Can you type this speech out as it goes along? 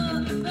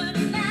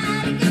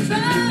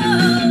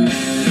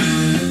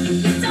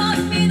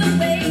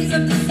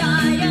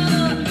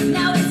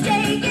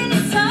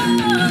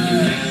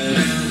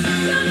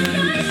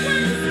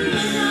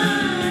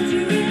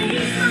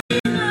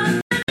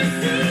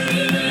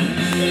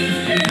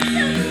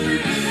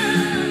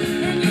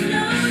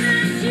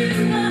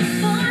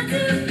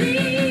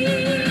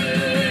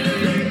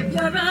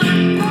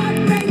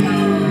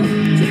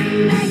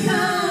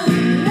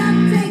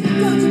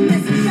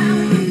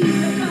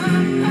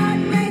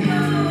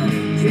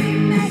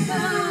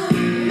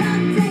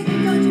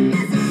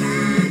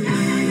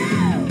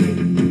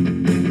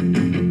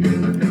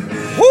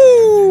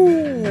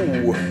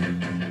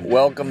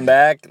welcome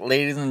back,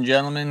 ladies and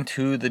gentlemen,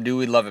 to the Do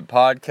We Love It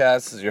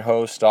podcast. This is your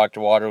host, Dr.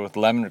 Water with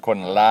Lemon,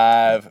 recording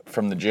live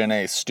from the Gen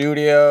A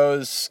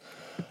studios.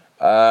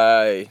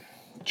 Trying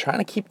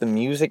to keep the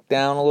music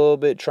down a little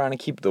bit, trying to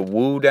keep the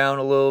woo down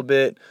a little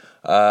bit.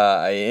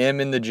 I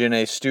am in the Gen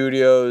A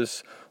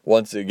studios.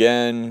 Once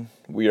again,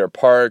 we are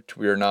parked,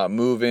 we are not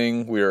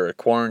moving, we are a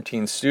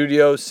quarantine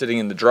studio sitting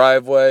in the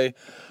driveway.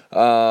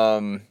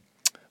 My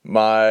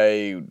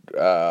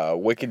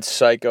wicked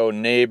psycho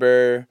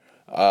neighbor,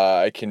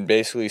 I can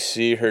basically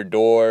see her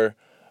door.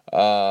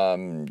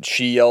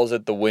 She yells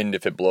at the wind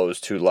if it blows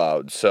too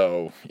loud.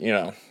 So,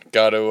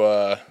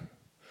 gotta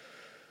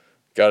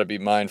be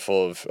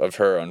mindful of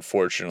her,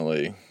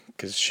 unfortunately,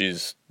 because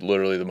she's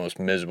literally the most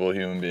miserable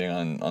human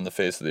being on the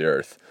face of the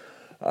earth.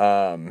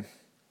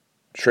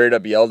 Straight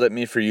up yelled at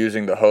me for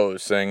using the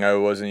hose, saying I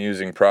wasn't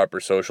using proper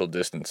social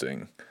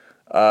distancing.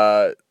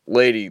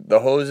 Lady, the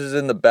hose is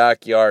in the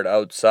backyard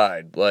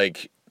outside.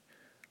 Like,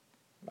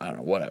 I don't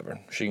know, whatever.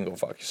 She can go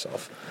fuck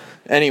herself.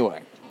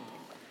 Anyway,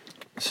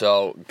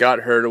 so got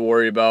her to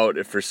worry about.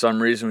 If for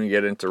some reason we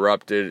get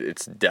interrupted,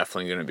 it's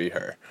definitely going to be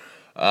her.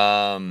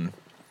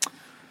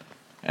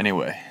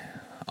 Anyway,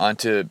 on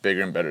to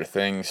bigger and better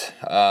things.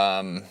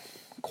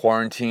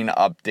 Quarantine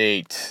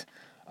update.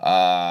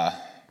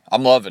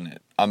 I'm loving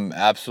it. I'm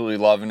absolutely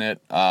loving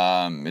it.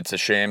 It's a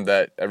shame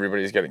that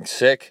everybody's getting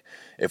sick.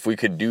 If we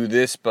could do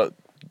this, but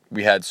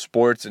we had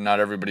sports and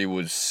not everybody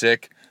was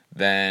sick,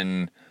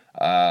 then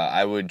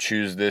I would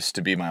choose this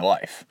to be my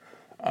life.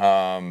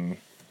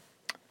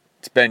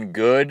 It's been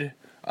good.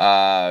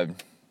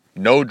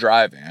 No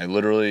driving.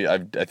 I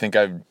think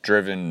I've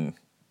driven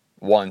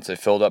once. I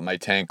filled up my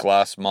tank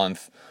last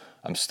month.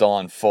 I'm still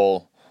on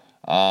full.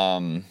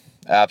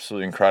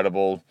 Absolutely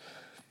incredible.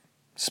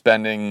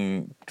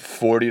 Spending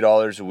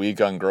 $40 a week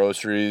on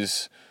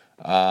groceries.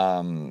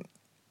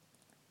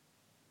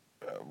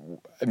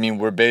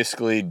 We're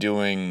basically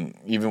doing,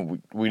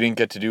 we didn't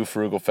get to do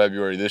Frugal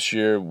February this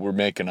year, we're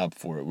making up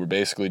for it. We're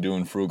basically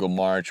doing Frugal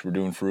March, we're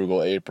doing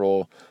Frugal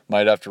April,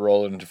 might have to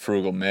roll it into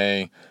Frugal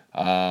May.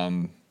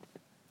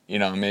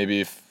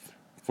 Maybe if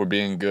we're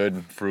being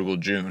good, Frugal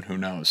June, who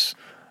knows.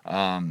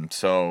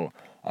 So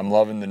I'm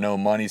loving the no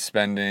money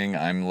spending,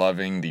 I'm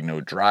loving the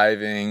no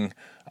driving,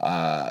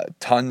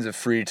 tons of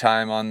free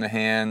time on the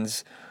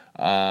hands,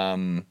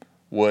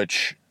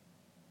 which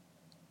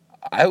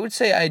I would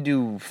say I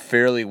do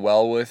fairly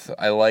well with.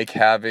 I like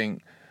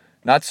having,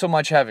 not so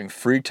much having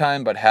free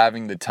time, but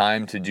having the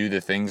time to do the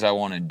things I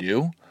want to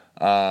do.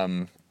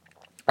 I'm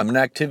an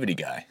activity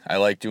guy. I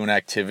like doing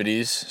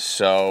activities,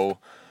 so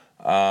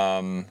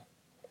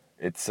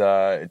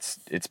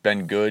it's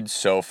been good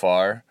so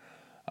far.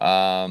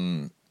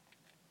 We're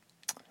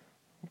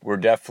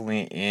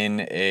definitely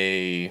in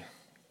a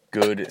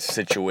good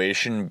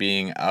situation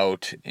being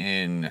out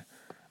in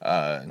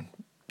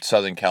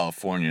Southern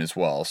California as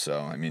well.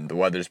 So, the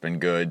weather's been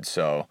good,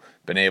 so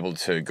been able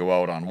to go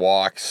out on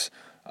walks,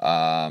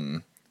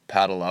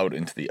 paddle out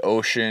into the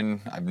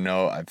ocean.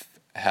 I've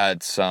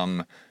had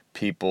some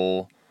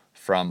people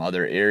from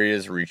other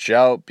areas reach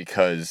out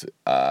because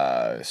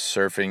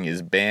surfing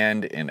is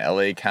banned in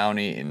LA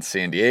County, in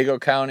San Diego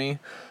County.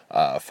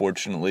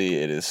 Fortunately,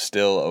 it is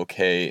still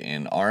okay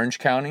in Orange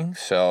County,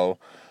 so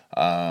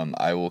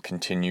I will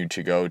continue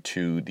to go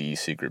to the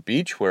Secret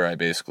Beach, where I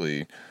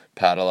basically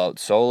paddle out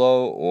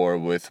solo or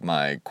with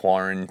my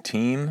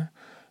quarantine,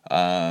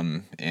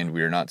 and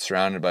we are not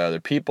surrounded by other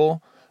people.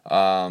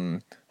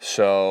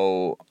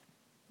 So,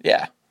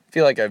 yeah, I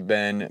feel like I've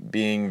been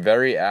being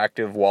very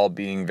active while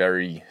being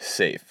very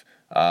safe,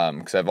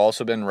 because I've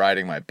also been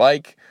riding my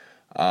bike.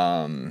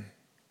 I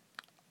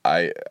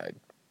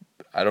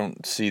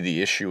don't see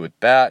the issue with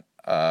that,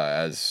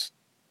 as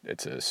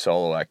it's a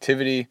solo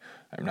activity.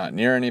 I'm not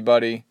near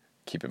anybody.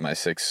 Keeping my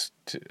 6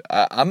 to...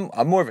 I'm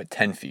more of a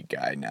 10 feet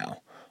guy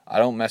now. I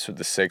don't mess with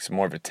the 6. I'm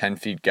more of a 10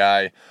 feet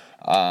guy.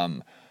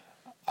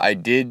 I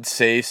did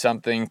say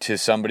something to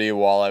somebody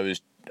while I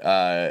was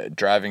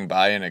driving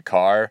by in a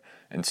car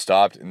and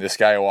stopped, and this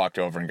guy walked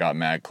over and got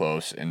mad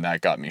close, and that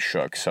got me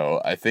shook.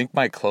 So I think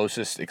my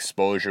closest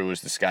exposure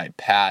was this guy,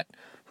 Pat,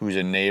 who's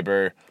a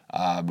neighbor.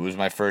 It was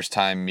my first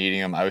time meeting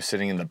him. I was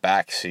sitting in the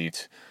back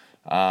seat,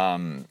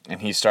 and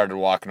he started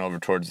walking over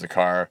towards the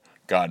car.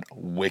 Got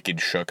wicked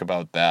shook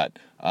about that.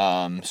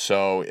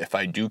 So if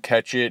I do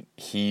catch it,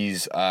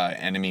 he's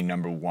enemy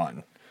number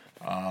 1.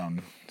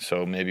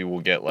 So maybe we'll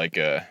get like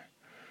a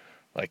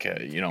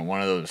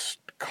one of those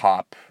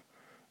cop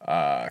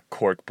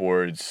cork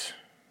boards,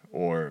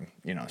 or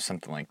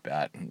something like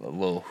that, a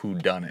little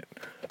whodunit.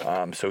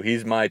 So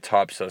he's my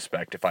top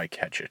suspect if I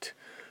catch it.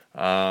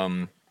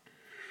 A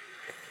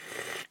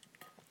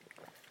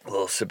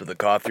little sip of the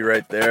coffee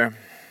right there,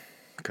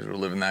 because we're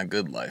living that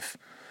good life.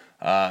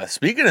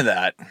 Speaking of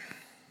that,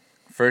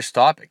 first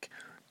topic,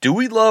 do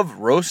we love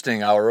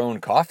roasting our own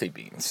coffee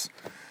beans?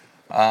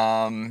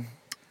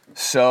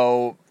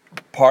 So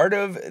part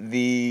of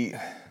the,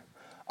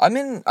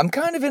 I'm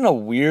kind of in a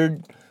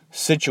weird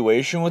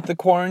situation with the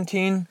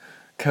quarantine,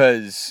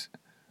 because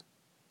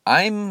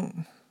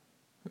I'm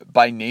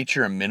by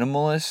nature a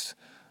minimalist.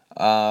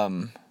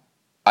 I'm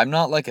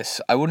not like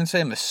I wouldn't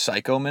say I'm a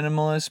psycho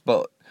minimalist,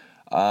 but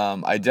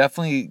I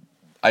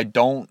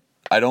don't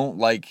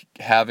like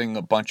having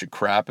a bunch of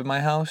crap in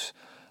my house.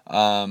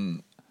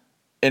 And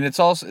it's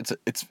also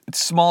it's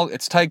small,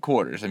 it's tight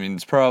quarters. I mean,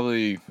 it's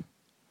probably,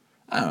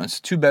 I don't know, it's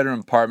a 2-bedroom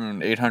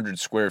apartment, 800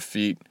 square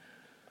feet.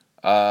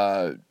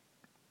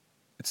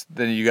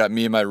 Then you got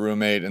me and my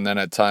roommate, and then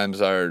at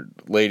times our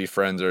lady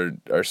friends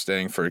are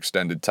staying for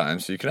extended time,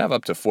 so you can have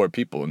up to 4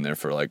 people in there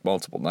for like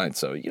multiple nights.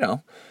 So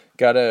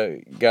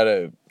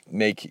gotta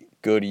make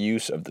good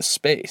use of the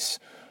space.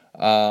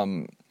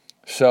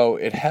 So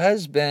it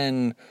has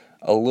been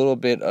a little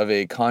bit of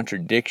a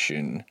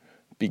contradiction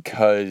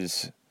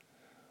because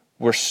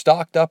we're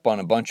stocked up on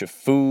a bunch of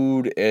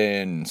food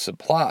and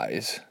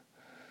supplies,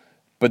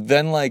 but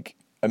then like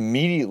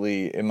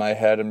immediately in my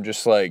head I'm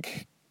just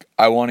like,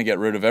 I want to get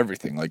rid of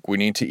everything. Like, we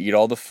need to eat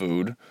all the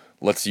food.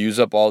 Let's use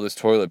up all this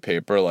toilet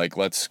paper. Like,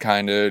 let's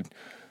kind of,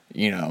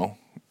 in a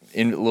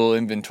little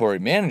inventory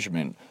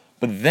management.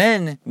 But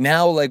then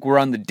now, like, we're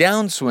on the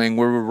downswing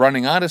where we're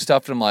running out of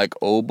stuff, and I'm like,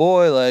 oh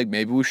boy, like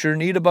maybe we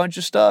shouldn't eat a bunch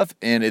of stuff.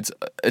 And it's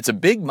a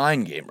big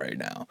mind game right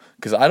now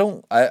because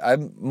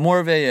I'm more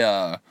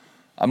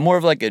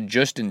of like a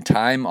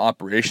just-in-time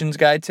operations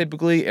guy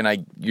typically,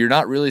 and you're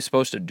not really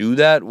supposed to do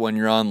that when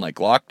you're on like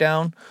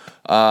lockdown.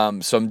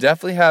 So I'm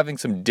definitely having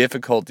some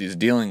difficulties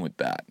dealing with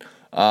that.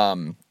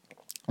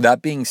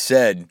 That being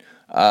said,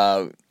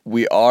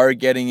 we are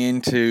getting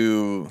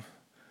into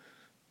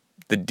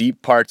the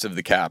deep parts of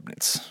the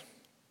cabinets.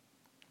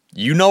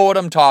 You know what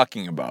I'm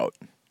talking about.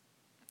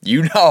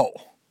 You know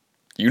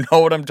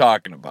what I'm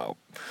talking about.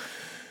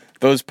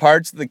 Those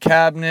parts of the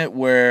cabinet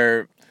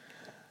where,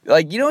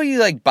 like, you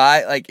like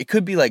buy, like, it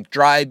could be like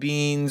dry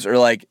beans or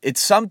like it's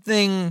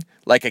something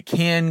like a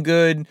canned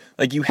good.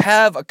 Like, you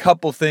have a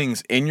couple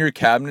things in your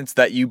cabinets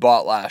that you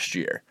bought last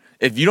year.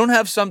 If you don't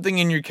have something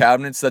in your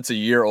cabinets that's a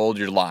year old,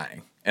 you're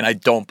lying. And I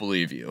don't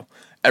believe you.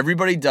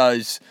 Everybody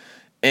does.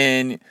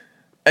 And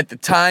at the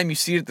time you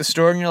see it at the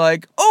store and you're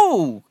like,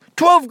 oh,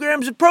 12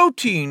 grams of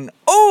protein.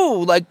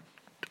 Oh, like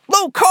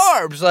low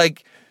carbs.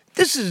 Like,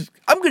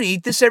 I'm going to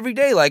eat this every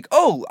day. Like,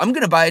 oh, I'm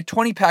going to buy a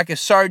 20 pack of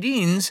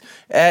sardines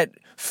at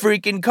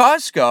freaking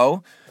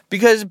Costco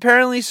because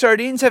apparently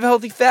sardines have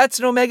healthy fats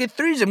and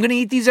omega-3s. I'm going to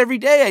eat these every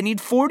day. I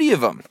need 40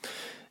 of them.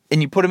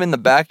 And you put them in the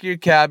back of your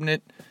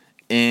cabinet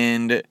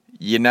and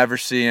you never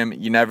see them,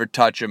 you never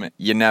touch them,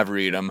 you never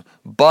eat them.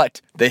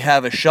 But they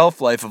have a shelf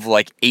life of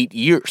like 8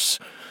 years.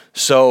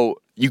 So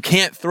you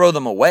can't throw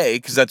them away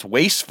because that's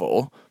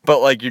wasteful,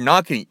 but like you're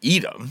not going to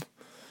eat them.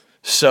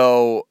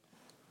 So,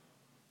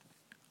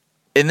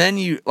 and then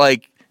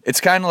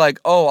it's kind of like,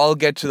 oh, I'll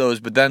get to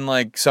those, but then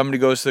like somebody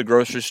goes to the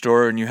grocery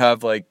store and you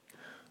have like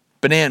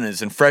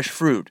bananas and fresh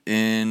fruit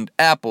and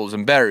apples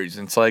and berries,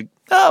 and it's like,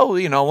 oh,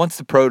 once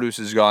the produce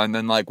is gone,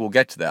 then like we'll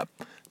get to that.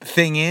 The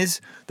thing is,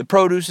 the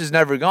produce is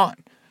never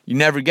gone. You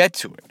never get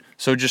to it.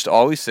 So it just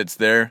always sits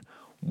there.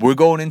 We're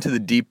going into the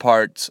deep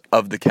parts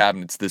of the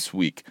cabinets this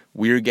week.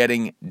 We're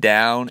getting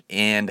down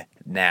and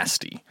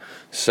nasty.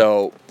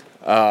 So,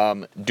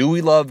 do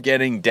we love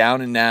getting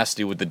down and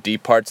nasty with the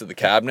deep parts of the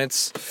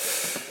cabinets?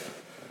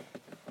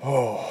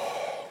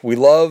 Oh,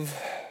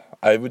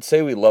 I would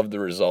say we love the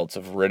results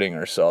of ridding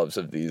ourselves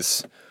of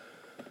these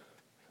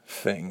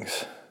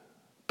things.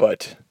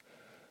 But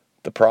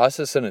the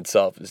process in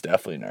itself is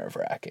definitely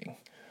nerve-wracking.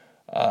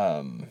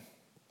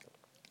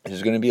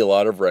 There's going to be a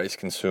lot of rice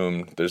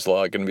consumed. There's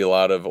going to be a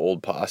lot of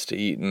old pasta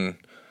eaten.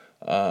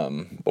 But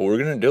we're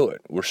going to do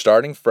it. We're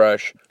starting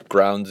fresh,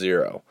 ground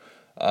zero.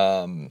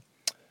 But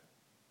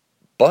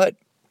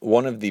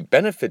one of the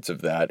benefits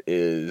of that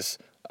is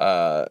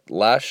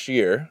last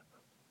year,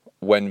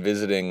 when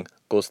visiting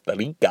Costa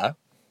Rica,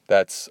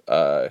 that's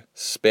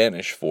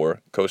Spanish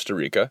for Costa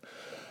Rica,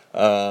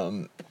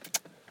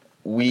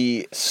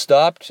 we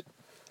stopped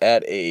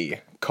at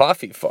a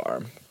coffee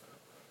farm,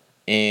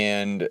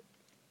 and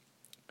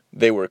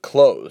they were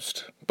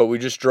closed, but we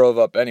just drove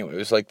up anyway. It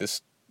was like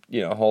this,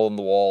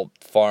 hole-in-the-wall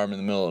farm in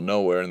the middle of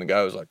nowhere, and the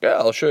guy was like, yeah,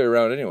 I'll show you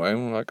around anyway.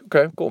 And we're like,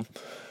 okay, cool.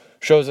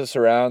 Shows us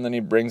around, then he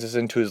brings us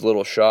into his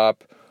little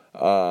shop.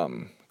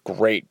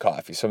 Great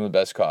coffee, some of the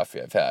best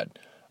coffee I've had.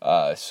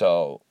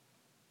 So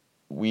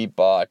we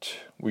bought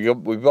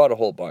a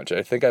whole bunch.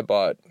 I think I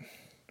bought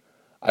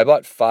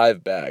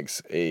 5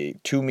 bags, a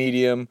 2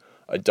 medium,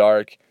 a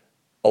dark,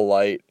 a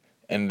light,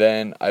 and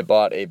then I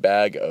bought a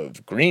bag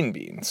of green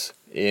beans.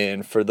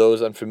 And for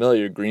those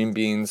unfamiliar, green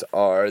beans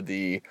are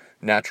the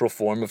natural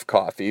form of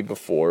coffee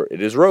before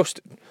it is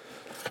roasted.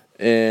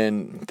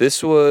 And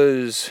this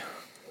was,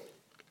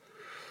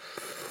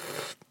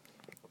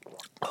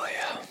 oh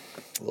yeah,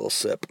 a little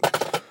sip.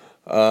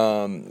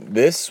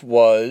 This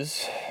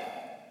was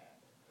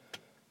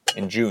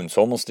in June,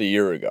 so almost a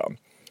year ago.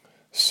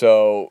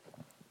 So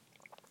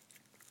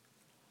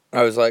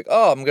I was like,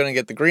 oh, I'm going to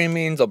get the green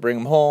beans, I'll bring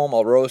them home,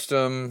 I'll roast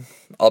them,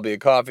 I'll be a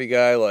coffee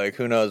guy, like,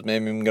 who knows,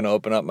 maybe I'm going to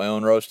open up my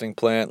own roasting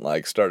plant,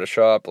 like, start a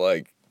shop,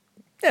 like,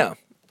 yeah,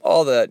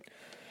 all that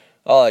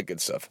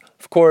good stuff.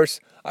 Of course,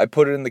 I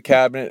put it in the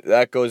cabinet.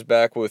 That goes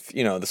back with,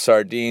 the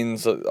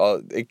sardines.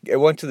 It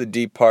went to the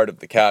deep part of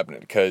the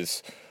cabinet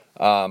because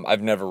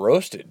I've never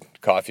roasted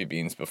coffee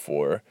beans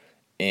before.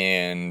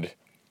 And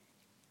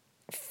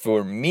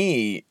for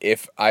me,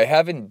 if I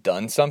haven't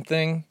done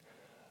something,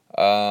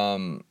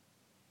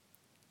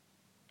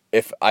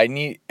 if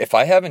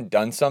I haven't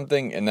done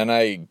something and then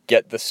I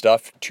get the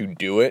stuff to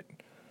do it,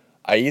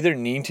 I either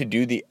need to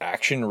do the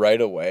action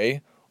right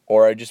away,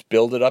 or I just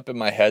build it up in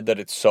my head that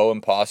it's so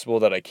impossible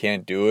that I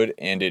can't do it,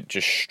 and it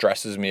just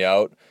stresses me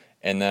out,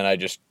 and then I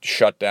just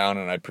shut down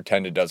and I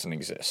pretend it doesn't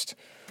exist.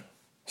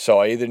 So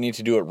I either need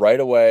to do it right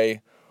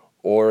away,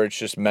 or it's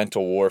just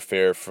mental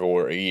warfare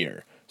for a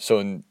year. So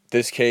in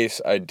this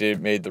case,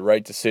 made the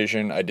right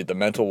decision. I did the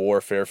mental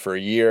warfare for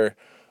a year,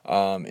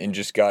 and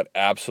just got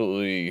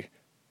absolutely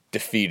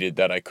defeated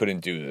that I couldn't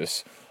do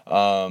this.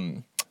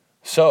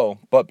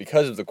 But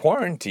because of the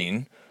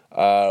quarantine,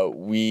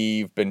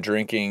 we've been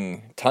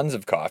drinking tons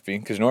of coffee,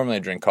 because normally I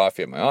drink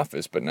coffee at my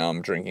office, but now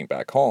I'm drinking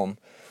back home.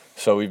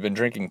 So we've been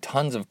drinking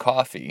tons of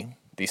coffee.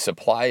 The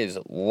supply is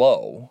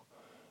low.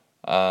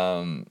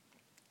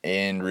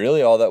 And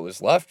really all that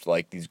was left,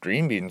 like these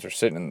green beans are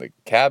sitting in the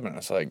cabinet.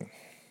 It's like,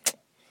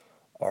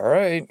 all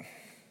right,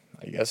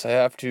 I guess I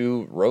have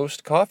to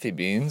roast coffee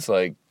beans.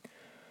 Like,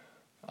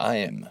 I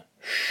am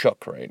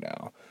shook right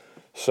now.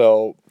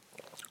 So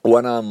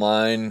went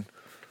online,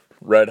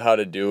 read how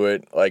to do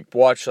it,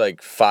 watched 5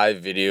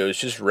 videos,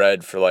 just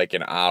read for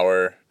an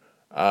hour,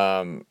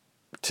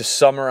 to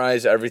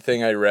summarize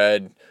everything I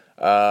read.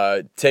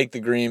 Take the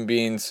green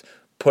beans,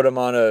 put them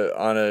on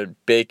a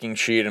baking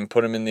sheet, and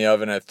put them in the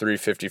oven at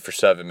 350 for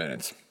 7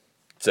 minutes.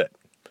 That's it.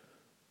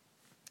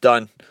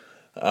 Done.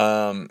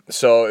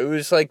 So it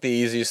was the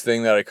easiest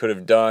thing that I could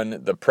have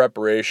done. The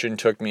preparation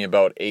took me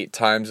about 8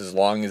 times as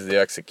long as the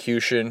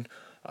execution.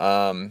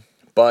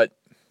 But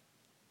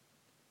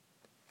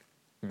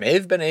may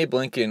have been Abe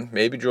Lincoln,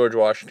 maybe George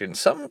Washington,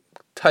 some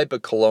type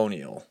of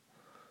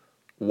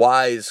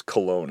wise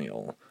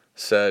colonial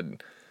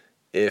said,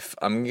 if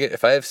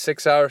I have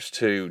 6 hours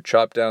to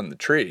chop down the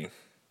tree,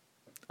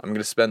 I'm going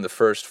to spend the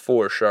first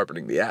 4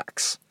 sharpening the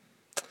axe.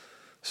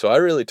 So I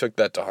really took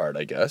that to heart,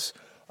 I guess.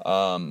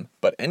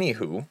 But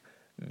anywho,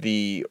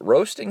 the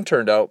roasting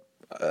turned out,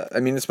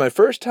 it's my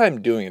first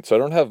time doing it, so I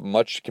don't have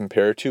much to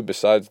compare to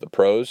besides the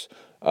pros.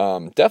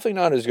 Definitely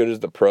not as good as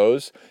the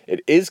pros.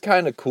 It is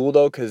kind of cool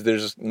though, because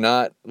there's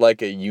not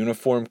a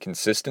uniform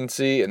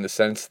consistency, in the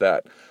sense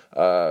that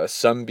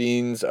some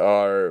beans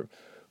are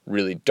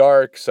really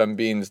dark, some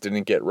beans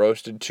didn't get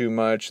roasted too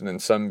much, and then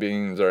some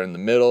beans are in the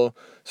middle.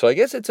 So I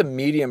guess it's a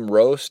medium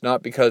roast,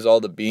 not because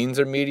all the beans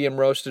are medium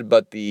roasted,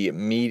 but the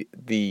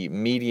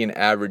median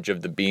average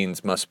of the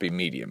beans must be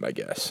medium, I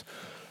guess.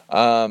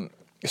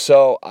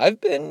 So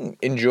I've been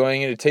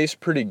enjoying it. It tastes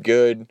pretty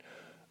good.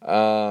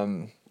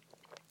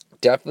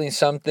 Definitely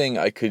something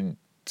I could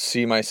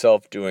see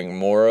myself doing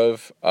more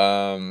of.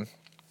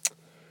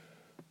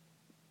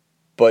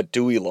 But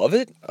do we love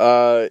it?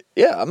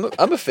 Yeah,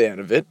 I'm a fan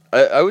of it.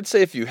 I would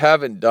say if you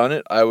haven't done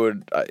it,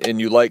 and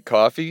you like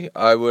coffee,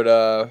 I would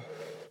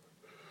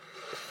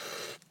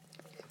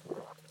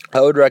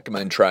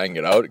recommend trying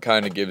it out. It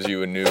kind of gives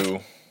you a new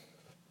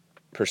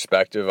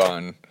perspective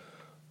on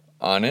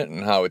it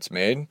and how it's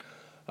made.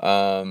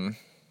 I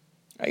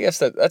guess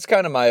that's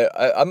kind of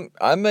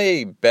I'm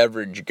a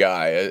beverage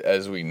guy,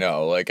 as we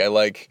know. I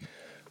like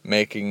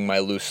making my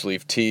loose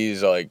leaf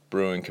teas. I like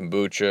brewing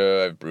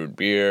kombucha. I've brewed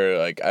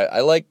beer.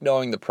 I like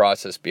knowing the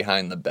process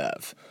behind the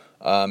bev.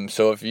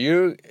 So if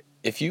you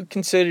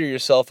consider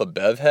yourself a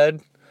bev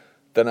head,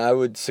 then I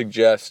would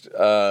suggest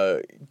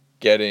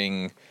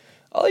getting.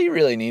 All you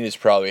really need is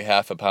probably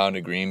half a pound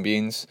of green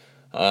beans.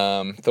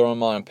 Throw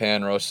them on a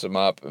pan, roast them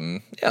up,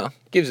 and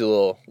gives you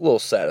a little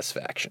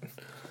satisfaction.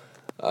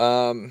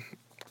 So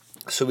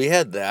we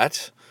had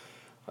that.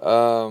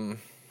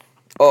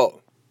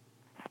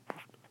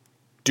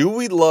 Do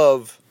we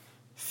love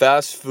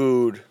fast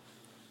food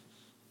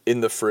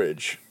in the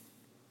fridge,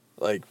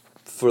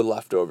 for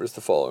leftovers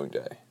the following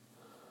day?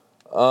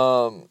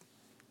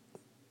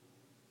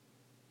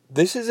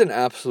 This is an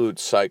absolute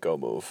psycho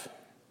move.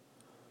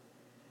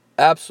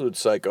 Absolute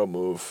psycho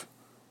move.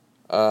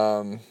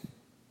 The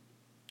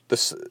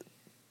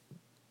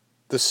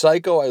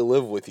psycho I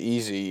live with,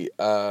 Easy.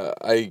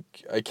 I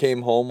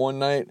came home one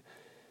night.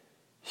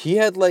 He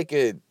had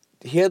a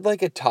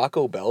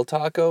Taco Bell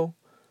taco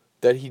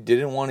that he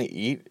didn't want to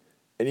eat,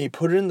 and he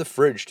put it in the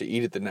fridge to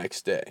eat it the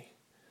next day.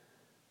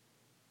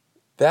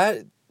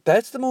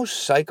 That's the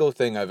most psycho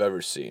thing I've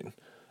ever seen.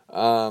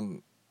 I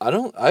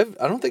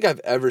don't think I've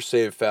ever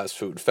saved fast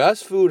food.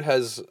 Fast food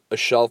has a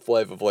shelf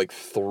life of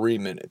 3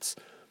 minutes.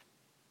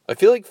 I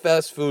feel like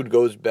fast food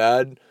goes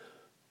bad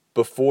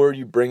before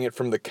you bring it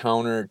from the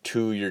counter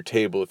to your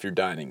table if you're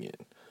dining in.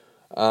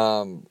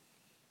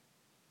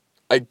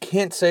 I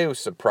can't say I was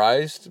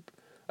surprised.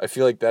 I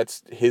feel like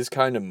that's his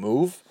kind of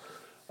move.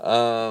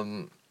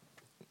 But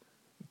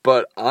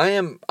I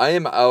am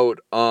out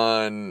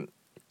on,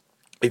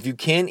 if you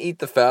can't eat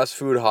the fast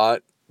food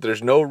hot,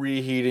 there's no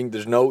reheating,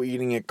 there's no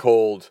eating it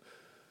cold,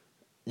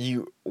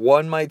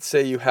 one might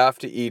say you have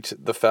to eat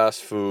the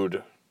fast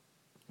food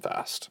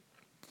fast.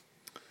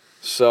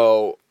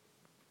 So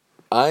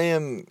I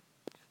am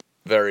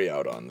very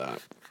out on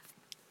that.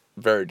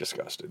 Very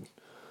disgusted.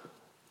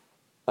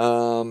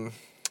 One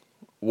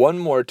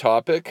more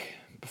topic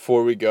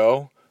before we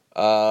go.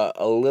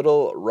 A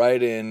little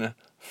write-in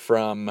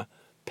from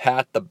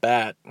Pat the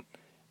Bat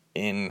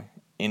in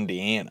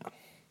Indiana.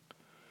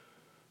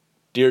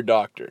 Dear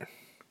Doctor,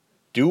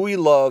 do we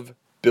love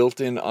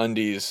built-in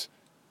undies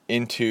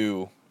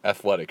into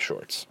athletic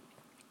shorts?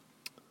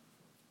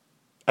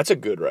 That's a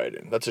good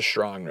write-in. That's a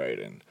strong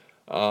write-in.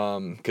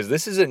 Because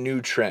this is a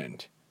new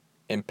trend.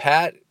 And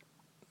Pat,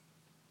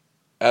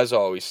 as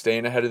always,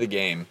 staying ahead of the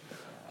game,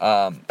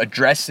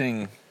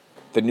 addressing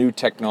the new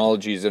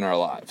technologies in our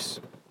lives.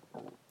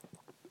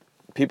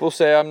 People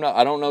say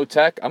I don't know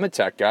tech. I'm a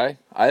tech guy.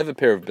 I have a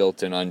pair of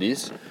built-in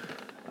undies.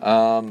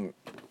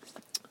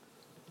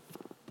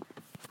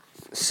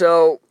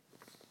 So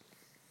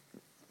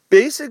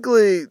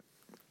basically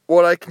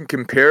what I can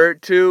compare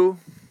it to,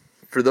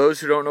 for those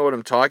who don't know what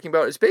I'm talking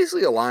about, is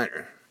basically a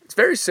liner. It's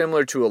very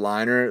similar to a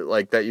liner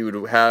like that you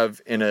would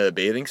have in a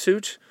bathing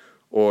suit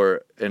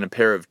or in a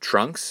pair of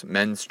trunks,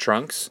 men's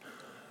trunks.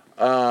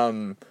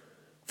 For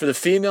the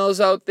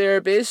females out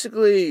there,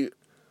 basically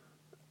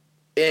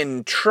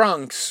in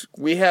trunks,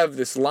 we have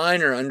this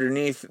liner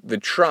underneath the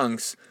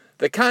trunks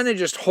that kind of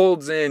just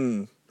holds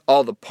in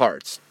all the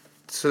parts.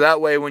 So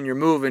that way when you're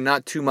moving,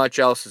 not too much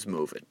else is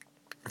moving.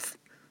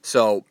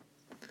 So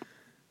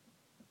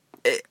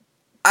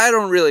I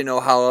don't really know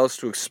how else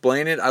to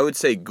explain it. I would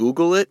say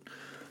Google it.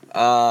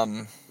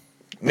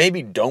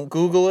 Maybe don't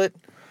Google it.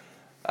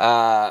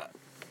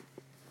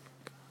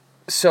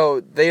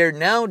 So they are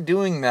now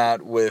doing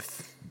that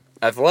with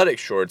athletic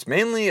shorts,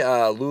 mainly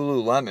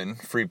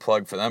Lululemon. Free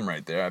plug for them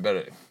right there. I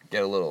better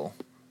get a little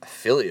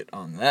affiliate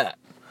on that.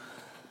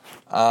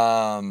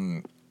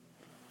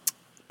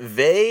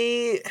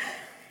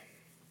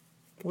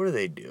 What do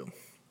they do?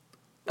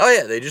 Oh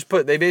yeah, they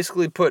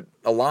basically put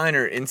a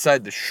liner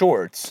inside the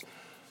shorts.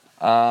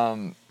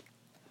 I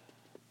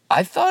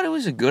thought it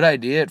was a good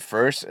idea at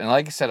first, and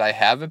like I said, I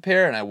have a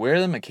pair and I wear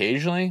them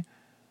occasionally.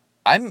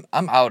 I'm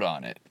out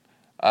on it.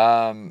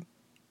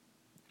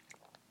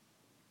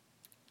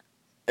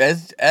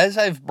 As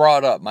I've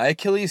brought up, my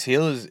Achilles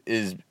heel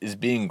is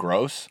being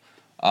gross.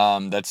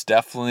 That's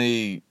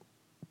definitely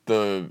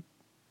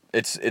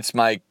it's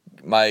my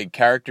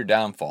character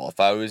downfall. If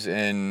I was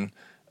in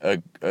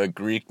a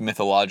Greek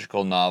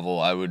mythological novel,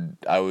 I would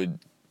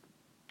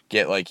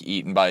get like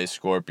eaten by a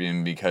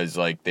scorpion because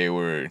like they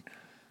were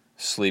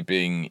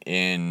sleeping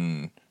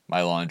in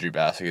my laundry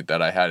basket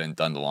that I hadn't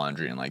done the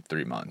laundry in like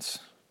 3 months.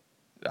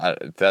 I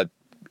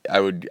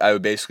would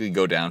basically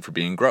go down for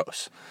being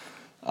gross.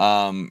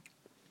 For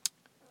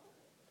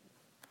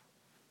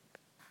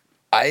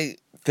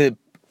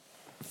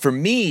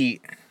me,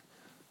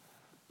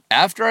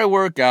 after I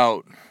work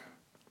out,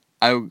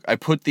 I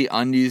put the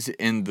undies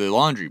in the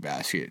laundry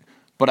basket,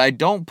 but I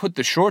don't put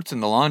the shorts in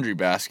the laundry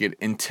basket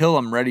until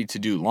I'm ready to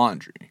do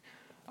laundry.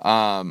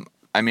 I'll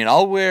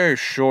wear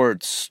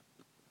shorts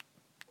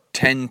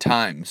 10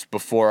 times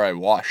before I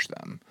wash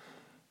them,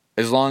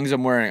 as long as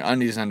I'm wearing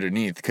undies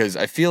underneath, because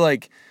I feel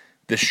like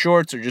the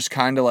shorts are just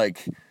kind of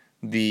like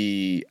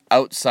the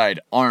outside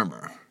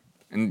armor.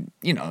 And,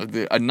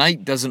 a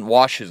knight doesn't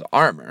wash his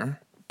armor,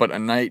 but a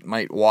knight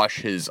might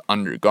wash his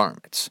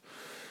undergarments.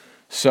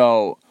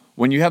 So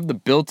when you have the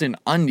built-in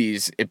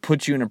undies, it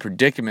puts you in a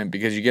predicament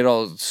because you get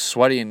all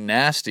sweaty and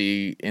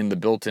nasty in the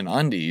built-in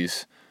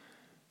undies,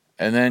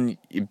 and then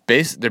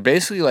they're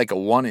basically like a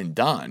one and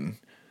done.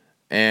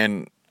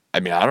 And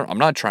I'm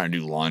not trying to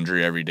do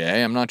laundry every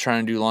day. I'm not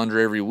trying to do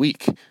laundry every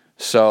week.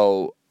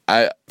 So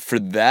for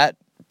that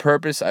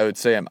purpose, I would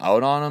say I'm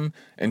out on them.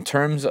 In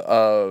terms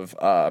of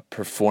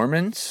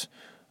performance,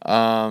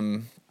 I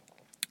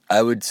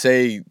would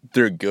say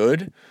they're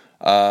good.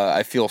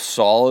 I feel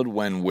solid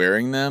when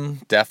wearing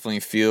them. Definitely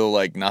feel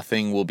like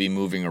nothing will be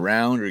moving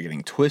around or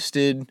getting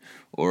twisted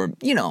or,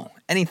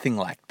 anything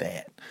like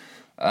that.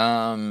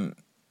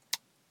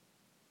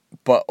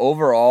 But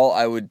overall,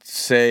 I would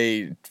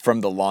say from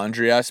the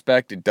laundry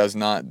aspect,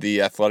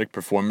 the athletic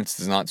performance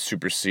does not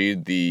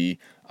supersede the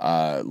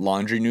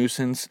laundry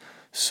nuisance.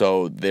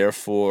 So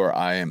therefore,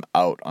 I am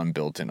out on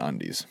built-in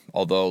undies.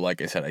 Although,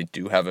 like I said, I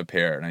do have a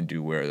pair and I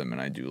do wear them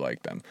and I do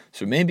like them.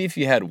 So maybe if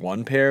you had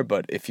one pair,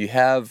 but if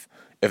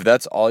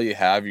that's all you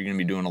have, you're going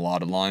to be doing a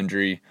lot of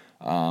laundry,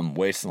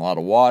 wasting a lot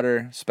of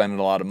water, spending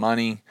a lot of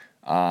money,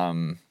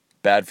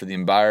 bad for the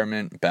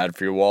environment, bad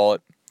for your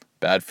wallet,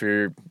 bad for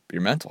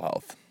your mental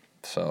health.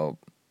 So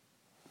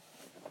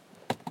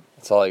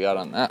that's all I got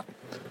on that.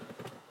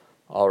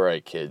 All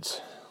right,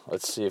 kids.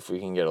 Let's see if we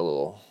can get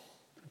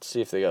let's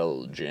see if they got a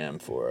little jam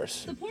for us.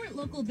 Support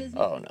local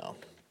business. Oh, no.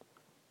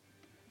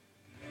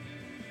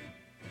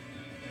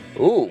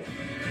 Ooh,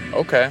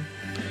 okay.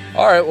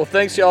 All right, well,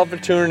 thanks, y'all, for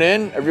tuning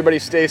in. Everybody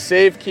stay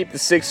safe, keep the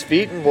 6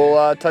 feet, and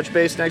we'll touch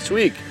base next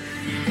week.